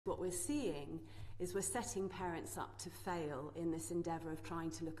What we're seeing is we're setting parents up to fail in this endeavour of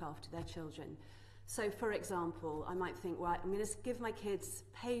trying to look after their children. So, for example, I might think, right, I'm going to give my kids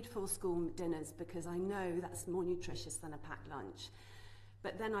paid for school dinners because I know that's more nutritious than a packed lunch.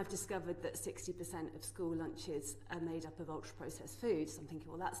 But then I've discovered that 60% of school lunches are made up of ultra-processed foods. So I'm thinking,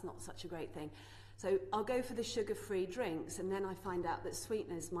 well, that's not such a great thing. So I'll go for the sugar-free drinks, and then I find out that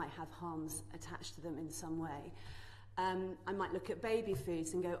sweeteners might have harms attached to them in some way. I might look at baby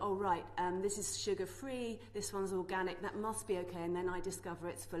foods and go, oh, right, this is sugar-free, this one's organic, that must be okay, and then I discover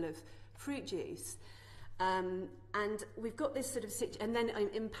it's full of fruit juice. And we've got this sort of situation, and then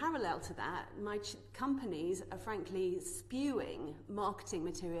in parallel to that, my companies are frankly spewing marketing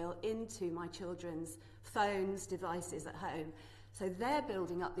material into my children's phones, devices at home. So they're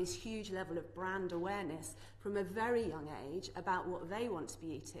building up this huge level of brand awareness from a very young age about what they want to be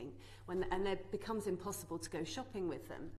eating, and it becomes impossible to go shopping with them.